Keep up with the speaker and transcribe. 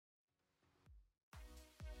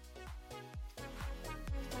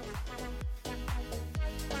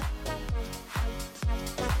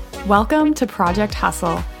Welcome to Project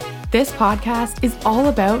Hustle. This podcast is all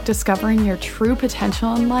about discovering your true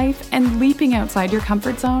potential in life and leaping outside your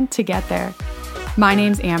comfort zone to get there. My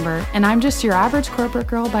name's Amber, and I'm just your average corporate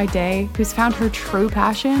girl by day who's found her true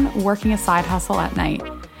passion working a side hustle at night.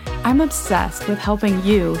 I'm obsessed with helping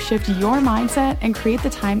you shift your mindset and create the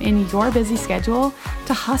time in your busy schedule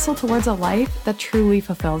to hustle towards a life that truly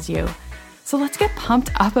fulfills you. So let's get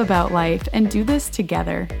pumped up about life and do this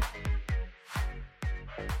together.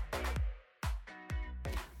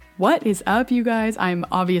 What is up, you guys? I'm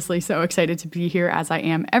obviously so excited to be here, as I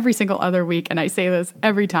am every single other week, and I say this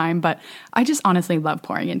every time, but I just honestly love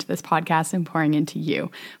pouring into this podcast and pouring into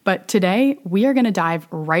you. But today, we are going to dive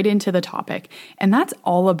right into the topic, and that's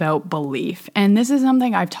all about belief. And this is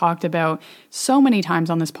something I've talked about so many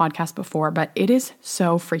times on this podcast before, but it is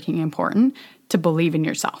so freaking important to believe in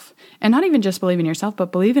yourself. And not even just believe in yourself,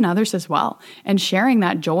 but believe in others as well. And sharing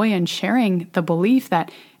that joy and sharing the belief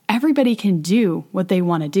that everybody can do what they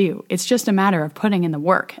want to do. It's just a matter of putting in the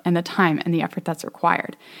work and the time and the effort that's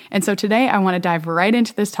required. And so today I want to dive right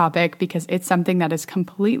into this topic because it's something that has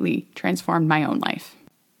completely transformed my own life.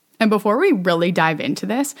 And before we really dive into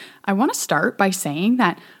this, I want to start by saying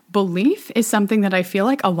that belief is something that I feel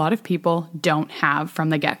like a lot of people don't have from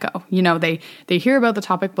the get-go. You know, they hear about the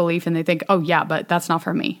topic belief and they think, oh yeah, but that's not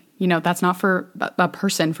for me. You know, that's not for a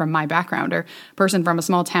person from my background or a person from a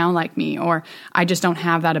small town like me, or I just don't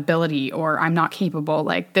have that ability, or I'm not capable,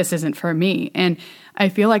 like this isn't for me. And I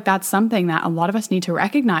feel like that's something that a lot of us need to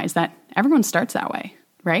recognize, that everyone starts that way,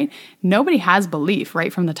 right? Nobody has belief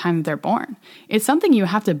right from the time that they're born. It's something you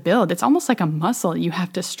have to build. It's almost like a muscle you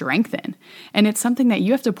have to strengthen. And it's something that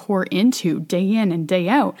you have to pour into day in and day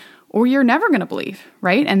out, or you're never going to believe,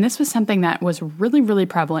 right? And this was something that was really, really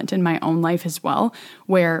prevalent in my own life as well,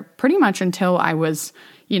 where pretty much until I was,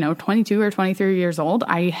 22 or 23 years old,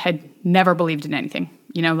 I had never believed in anything.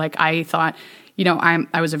 Like I thought,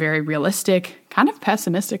 I was a very realistic, kind of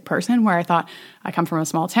pessimistic person where I thought I come from a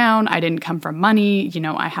small town. I didn't come from money.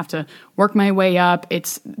 I have to work my way up.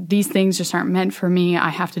 These things just aren't meant for me. I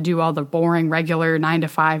have to do all the boring, regular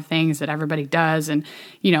 9-to-5 things that everybody does. And,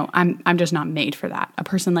 I'm just not made for that. A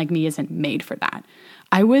person like me isn't made for that.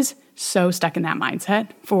 I was so stuck in that mindset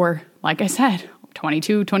for, like I said,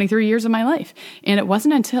 22, 23 years of my life. And it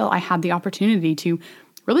wasn't until I had the opportunity to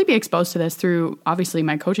really be exposed to this through, obviously,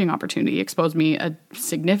 my coaching opportunity exposed me a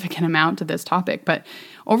significant amount to this topic. But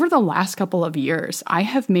over the last couple of years, I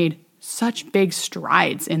have made such big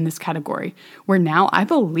strides in this category where now I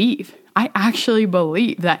actually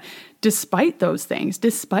believe that despite those things,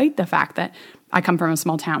 despite the fact that I come from a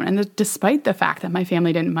small town, and despite the fact that my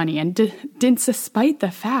family didn't money, and despite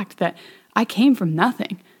the fact that I came from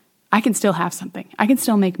nothing, I can still have something. I can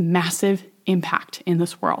still make massive impact in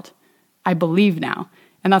this world. I believe now.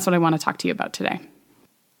 And that's what I want to talk to you about today.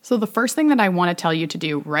 So the first thing that I want to tell you to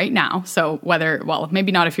do right now,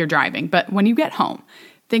 maybe not if you're driving, but when you get home,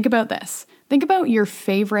 think about this. Think about your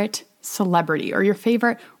favorite celebrity or your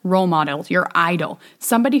favorite role model, your idol,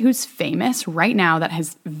 somebody who's famous right now that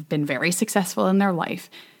has been very successful in their life.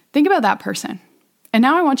 Think about that person. And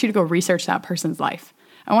now I want you to go research that person's life.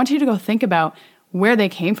 I want you to go think about where they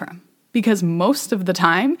came from, because most of the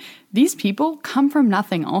time, these people come from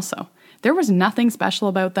nothing also. There was nothing special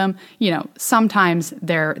about them. Sometimes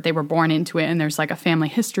they were born into it and there's like a family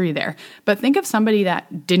history there. But think of somebody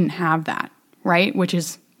that didn't have that, right? Which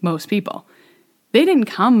is most people. They didn't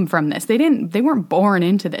come from this. They weren't born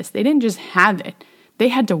into this. They didn't just have it. They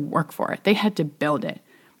had to work for it. They had to build it.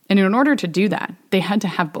 And in order to do that, they had to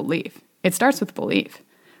have belief. It starts with belief,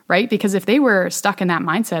 right? Because if they were stuck in that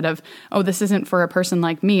mindset of, oh, this isn't for a person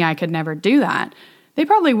like me, I could never do that, they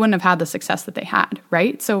probably wouldn't have had the success that they had,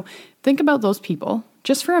 right? So think about those people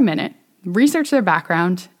just for a minute, research their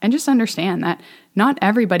background, and just understand that not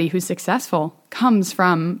everybody who's successful comes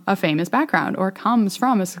from a famous background or comes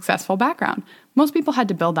from a successful background. Most people had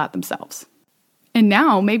to build that themselves. And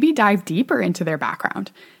now maybe dive deeper into their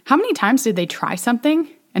background. How many times did they try something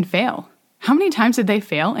and fail? How many times did they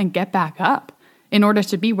fail and get back up in order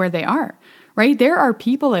to be where they are? Right? There are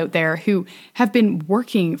people out there who have been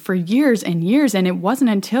working for years and years, and it wasn't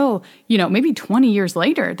until, maybe 20 years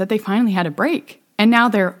later that they finally had a break. And now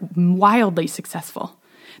they're wildly successful.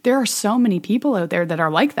 There are so many people out there that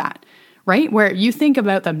are like that, right? Where you think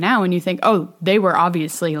about them now and you think, oh, they were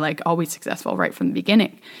obviously like always successful right from the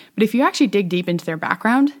beginning. But if you actually dig deep into their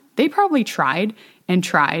background, they probably tried and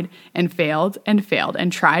failed and failed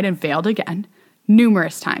and tried and failed again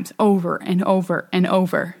numerous times over and over and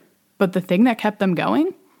over. But the thing that kept them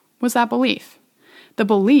going was that belief. The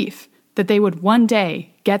belief that they would one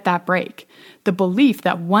day get that break, the belief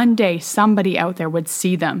that one day somebody out there would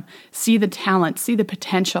see them, see the talent, see the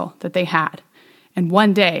potential that they had, and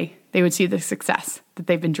one day they would see the success that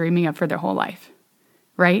they've been dreaming of for their whole life,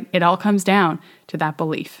 right? It all comes down to that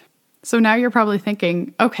belief. So now you're probably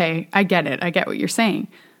thinking, okay, I get it. I get what you're saying.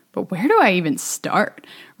 But where do I even start,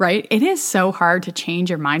 right? It is so hard to change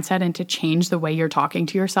your mindset and to change the way you're talking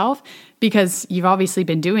to yourself because you've obviously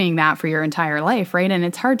been doing that for your entire life, right? And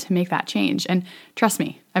it's hard to make that change. And trust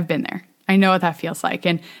me, I've been there. I know what that feels like.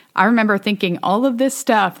 And I remember thinking all of this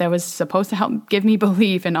stuff that was supposed to help give me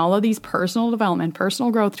belief and all of these personal development,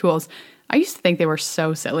 personal growth tools, I used to think they were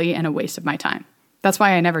so silly and a waste of my time. That's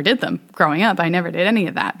why I never did them. Growing up, I never did any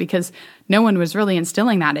of that because no one was really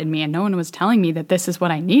instilling that in me and no one was telling me that this is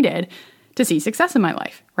what I needed to see success in my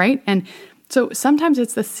life, right? And so sometimes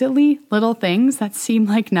it's the silly little things that seem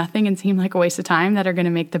like nothing and seem like a waste of time that are going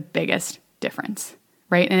to make the biggest difference,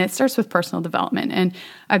 right? And it starts with personal development. And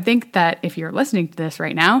I think that if you're listening to this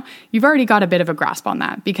right now, you've already got a bit of a grasp on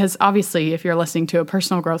that because obviously if you're listening to a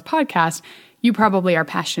personal growth podcast, you probably are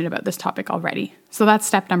passionate about this topic already. So that's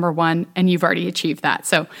step number 1, and you've already achieved that.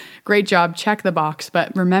 So great job, check the box.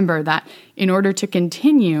 But remember that in order to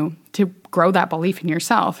continue to grow that belief in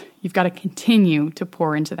yourself, you've got to continue to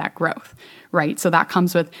pour into that growth, right? So that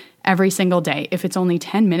comes with every single day. If it's only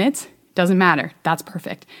 10 minutes, doesn't matter. That's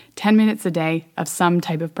perfect. 10 minutes a day of some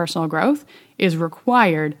type of personal growth is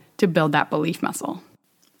required to build that belief muscle.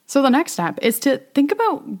 So the next step is to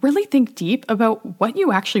really think deep about what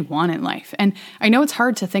you actually want in life. And I know it's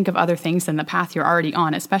hard to think of other things than the path you're already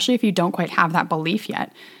on, especially if you don't quite have that belief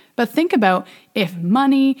yet. But think about if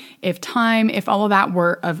money, if time, if all of that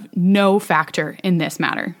were of no factor in this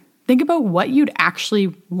matter. Think about what you'd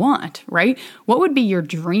actually want, right? What would be your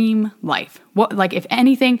dream life? Like if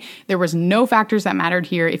anything, there was no factors that mattered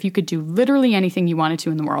here. If you could do literally anything you wanted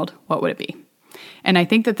to in the world, what would it be? And I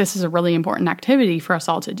think that this is a really important activity for us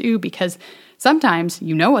all to do because sometimes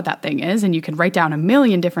you know what that thing is and you can write down a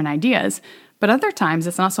million different ideas, but other times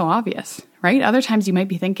it's not so obvious, right? Other times you might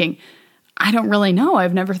be thinking, I don't really know.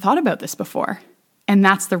 I've never thought about this before. And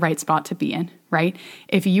that's the right spot to be in, right?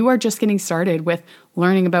 If you are just getting started with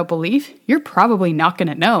learning about belief, you're probably not going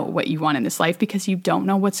to know what you want in this life because you don't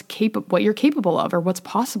know what you're capable of or what's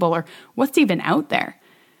possible or what's even out there.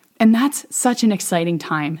 And that's such an exciting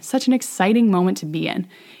time, such an exciting moment to be in,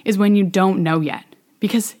 is when you don't know yet.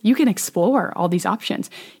 Because you can explore all these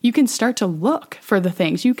options. You can start to look for the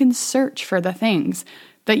things. You can search for the things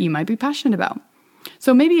that you might be passionate about.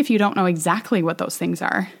 So maybe if you don't know exactly what those things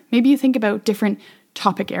are, maybe you think about different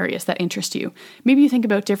topic areas that interest you. Maybe you think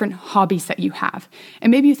about different hobbies that you have.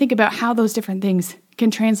 And maybe you think about how those different things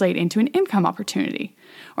can translate into an income opportunity.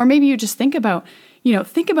 Or maybe you just think about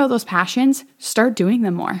those passions, start doing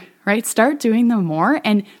them more, right? Start doing them more.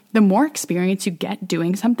 And the more experience you get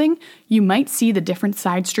doing something, you might see the different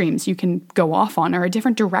side streams you can go off on or a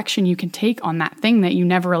different direction you can take on that thing that you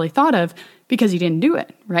never really thought of because you didn't do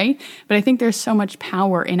it, right? But I think there's so much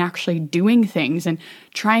power in actually doing things and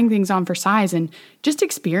trying things on for size and just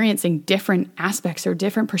experiencing different aspects or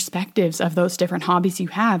different perspectives of those different hobbies you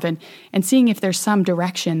have and seeing if there's some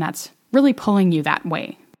direction that's really pulling you that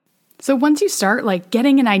way. So once you start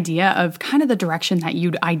getting an idea of kind of the direction that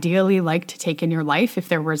you'd ideally like to take in your life, if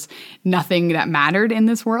there was nothing that mattered in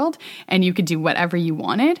this world and you could do whatever you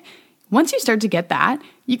wanted, once you start to get that,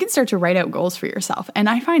 you can start to write out goals for yourself. And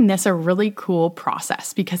I find this a really cool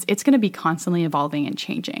process because it's going to be constantly evolving and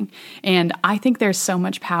changing. And I think there's so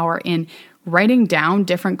much power in writing down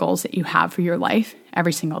different goals that you have for your life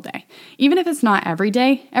every single day. Even if it's not every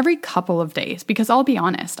day, every couple of days, because I'll be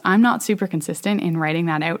honest, I'm not super consistent in writing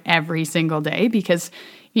that out every single day because,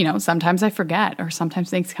 sometimes I forget or sometimes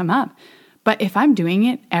things come up. But if I'm doing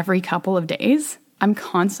it every couple of days, I'm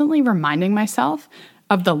constantly reminding myself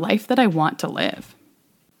of the life that I want to live.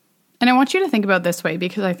 And I want you to think about this way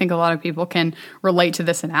because I think a lot of people can relate to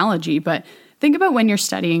this analogy, but think about when you're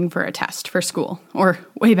studying for a test for school or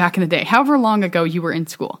way back in the day, however long ago you were in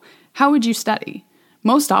school. How would you study?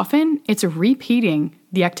 Most often, it's repeating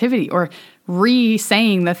the activity or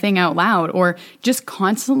re-saying the thing out loud or just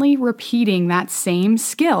constantly repeating that same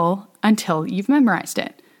skill until you've memorized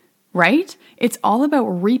it, right? It's all about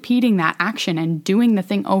repeating that action and doing the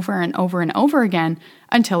thing over and over and over again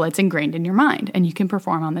until it's ingrained in your mind and you can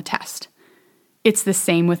perform on the test. It's the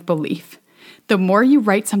same with belief. The more you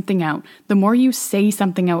write something out, the more you say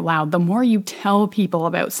something out loud, the more you tell people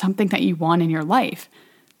about something that you want in your life,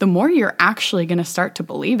 the more you're actually going to start to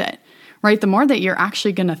believe it, right? The more that you're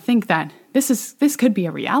actually going to think that this could be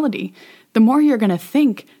a reality, the more you're going to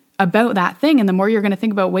think about that thing and the more you're going to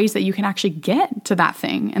think about ways that you can actually get to that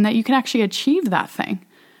thing and that you can actually achieve that thing,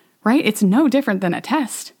 right? It's no different than a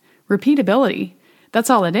test. Repeatability. That's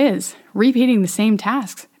all it is. Repeating the same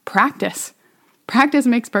tasks. Practice. Practice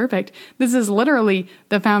makes perfect. This is literally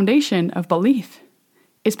the foundation of belief,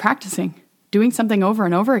 is practicing, doing something over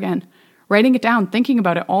and over again, writing it down, thinking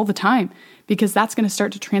about it all the time, because that's going to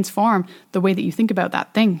start to transform the way that you think about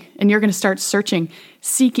that thing. And you're going to start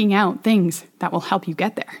seeking out things that will help you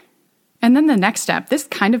get there. And then the next step, this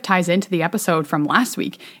kind of ties into the episode from last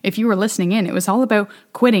week. If you were listening in, it was all about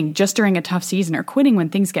quitting just during a tough season or quitting when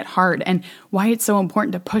things get hard and why it's so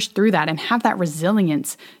important to push through that and have that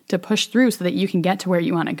resilience to push through so that you can get to where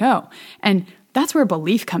you want to go. And that's where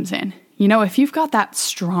belief comes in. You know, if you've got that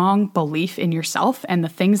strong belief in yourself and the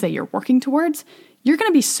things that you're working towards, you're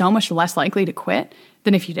going to be so much less likely to quit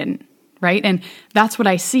than if you didn't. Right? And that's what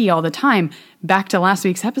I see all the time. Back to last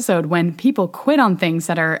week's episode, when people quit on things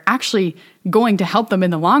that are actually going to help them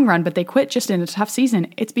in the long run, but they quit just in a tough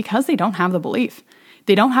season, it's because they don't have the belief.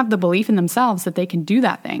 They don't have the belief in themselves that they can do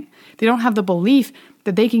that thing. They don't have the belief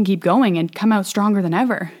that they can keep going and come out stronger than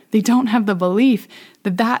ever. They don't have the belief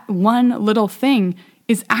that that one little thing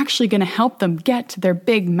is actually going to help them get to their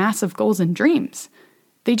big, massive goals and dreams.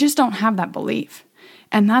 They just don't have that belief.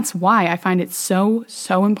 And that's why I find it so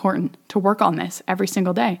important to work on this every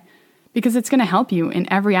single day, because it's going to help you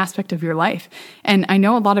in every aspect of your life. And I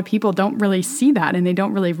know a lot of people don't really see that, and they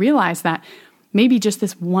don't really realize that maybe just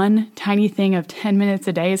this one tiny thing of 10 minutes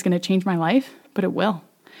a day is going to change my life, but it will.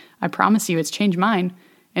 I promise you, it's changed mine.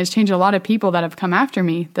 And it's changed a lot of people that have come after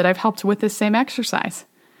me that I've helped with this same exercise.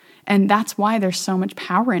 And that's why there's so much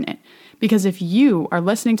power in it. Because if you are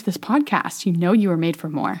listening to this podcast, you know you are made for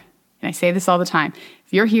more. And I say this all the time.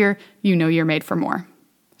 If you're here, you know you're made for more.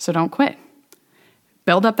 So don't quit.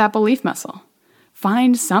 Build up that belief muscle.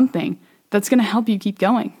 Find something that's going to help you keep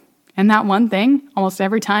going. And that one thing, almost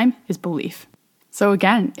every time, is belief. So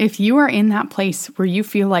again, if you are in that place where you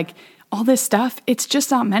feel like all this stuff, it's just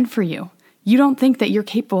not meant for you. You don't think that you're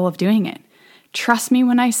capable of doing it. Trust me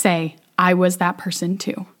when I say I was that person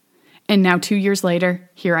too. And now 2 years later,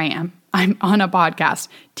 here I am. I'm on a podcast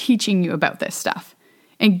teaching you about this stuff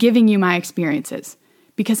and giving you my experiences,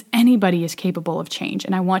 because anybody is capable of change.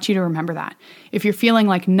 And I want you to remember that. If you're feeling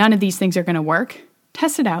like none of these things are going to work,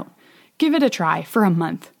 test it out. Give it a try for a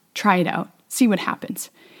month. Try it out. See what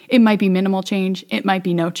happens. It might be minimal change. It might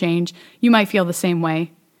be no change. You might feel the same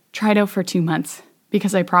way. Try it out for 2 months,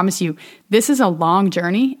 because I promise you, this is a long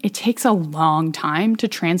journey. It takes a long time to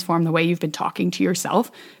transform the way you've been talking to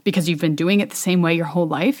yourself, because you've been doing it the same way your whole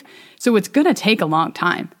life. So it's going to take a long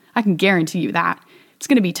time. I can guarantee you that. It's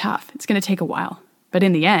going to be tough. It's going to take a while. But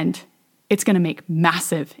in the end, it's going to make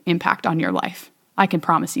massive impact on your life. I can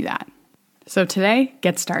promise you that. So today,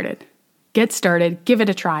 get started. Get started, give it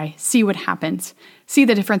a try, see what happens. See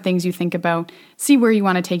the different things you think about. See where you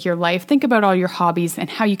want to take your life. Think about all your hobbies and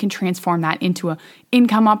how you can transform that into an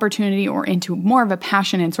income opportunity or into more of a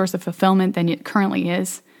passion and source of fulfillment than it currently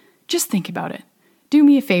is. Just think about it. Do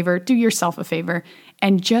me a favor, do yourself a favor,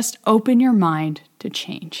 and just open your mind to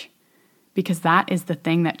change. Because that is the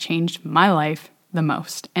thing that changed my life the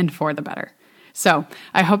most and for the better. So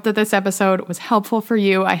I hope that this episode was helpful for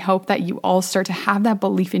you. I hope that you all start to have that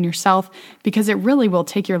belief in yourself, because it really will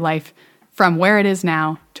take your life from where it is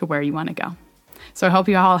now to where you want to go. So I hope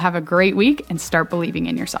you all have a great week and start believing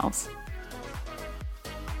in yourselves.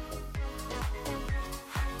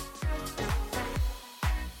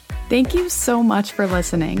 Thank you so much for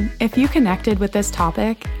listening. If you connected with this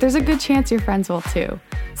topic, there's a good chance your friends will too.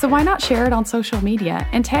 So why not share it on social media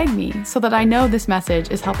and tag me so that I know this message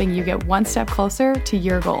is helping you get one step closer to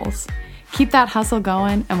your goals. Keep that hustle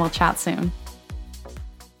going, and we'll chat soon.